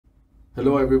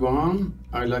Hello everyone,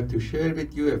 I'd like to share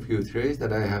with you a few trades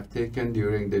that I have taken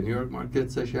during the New York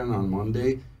market session on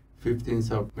Monday,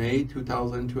 15th of May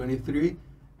 2023.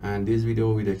 And this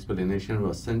video with explanation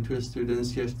was sent to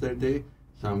students yesterday,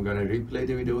 so I'm going to replay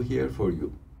the video here for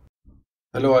you.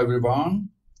 Hello everyone,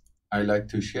 I'd like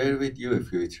to share with you a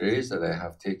few trades that I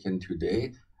have taken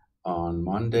today on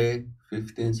Monday,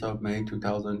 15th of May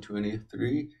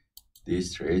 2023.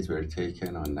 These trades were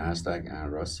taken on Nasdaq and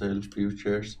Russell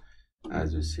futures.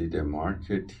 As you see, the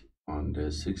market on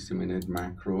the 60-minute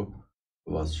macro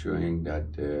was showing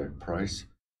that the price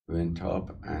went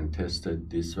up and tested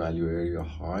this value area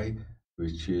high,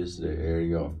 which is the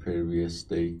area of previous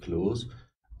day close,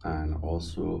 and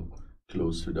also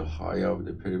close to the high of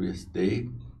the previous day,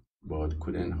 but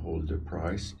couldn't hold the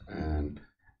price, and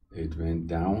it went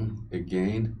down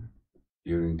again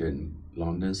during the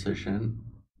London session.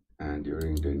 And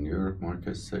during the New York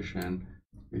market session,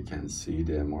 we can see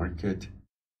the market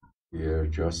here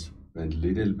just went a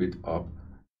little bit up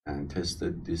and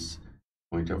tested this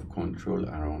point of control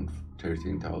around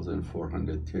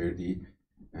 13,430,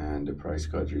 and the price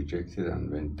got rejected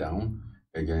and went down.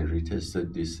 Again,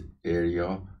 retested this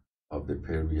area of the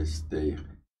previous day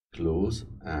close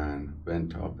and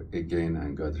went up again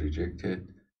and got rejected.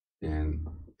 Then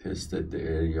tested the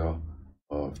area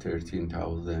of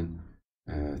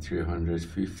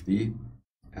 13,350,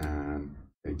 and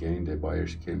again the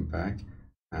buyers came back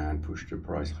and pushed the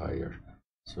price higher.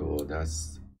 So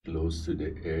that's close to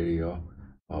the area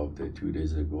of the 2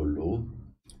 days ago low.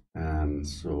 And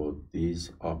so these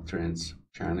uptrends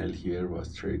channel here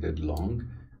was traded long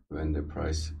when the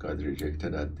price got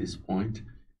rejected at this point,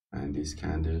 and these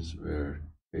candles were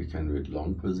taken with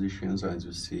long positions, as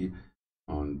you see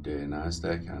on the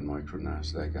Nasdaq and micro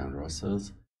Nasdaq and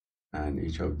Russells. And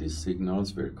each of these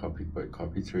signals were copied by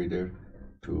copy trader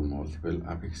to multiple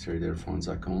Apex Trader funds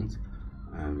accounts,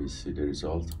 and we see the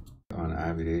result. On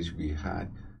average, we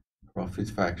had profit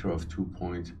factor of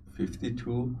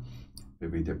 2.52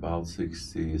 with about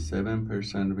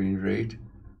 67% win rate,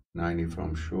 90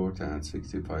 from short and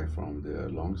 65 from the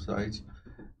long sides.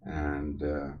 And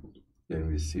then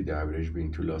we see the average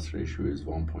win to loss ratio is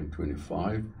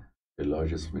 1.25. The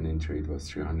largest winning trade was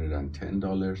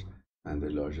 $310, and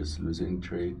the largest losing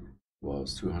trade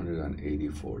was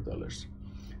 $284.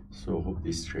 So hope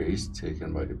this trade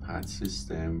taken by the PAAT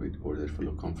system with order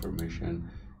flow confirmation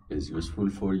is useful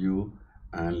for you,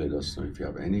 and let us know if you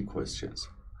have any questions.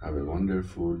 Have a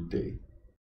wonderful day.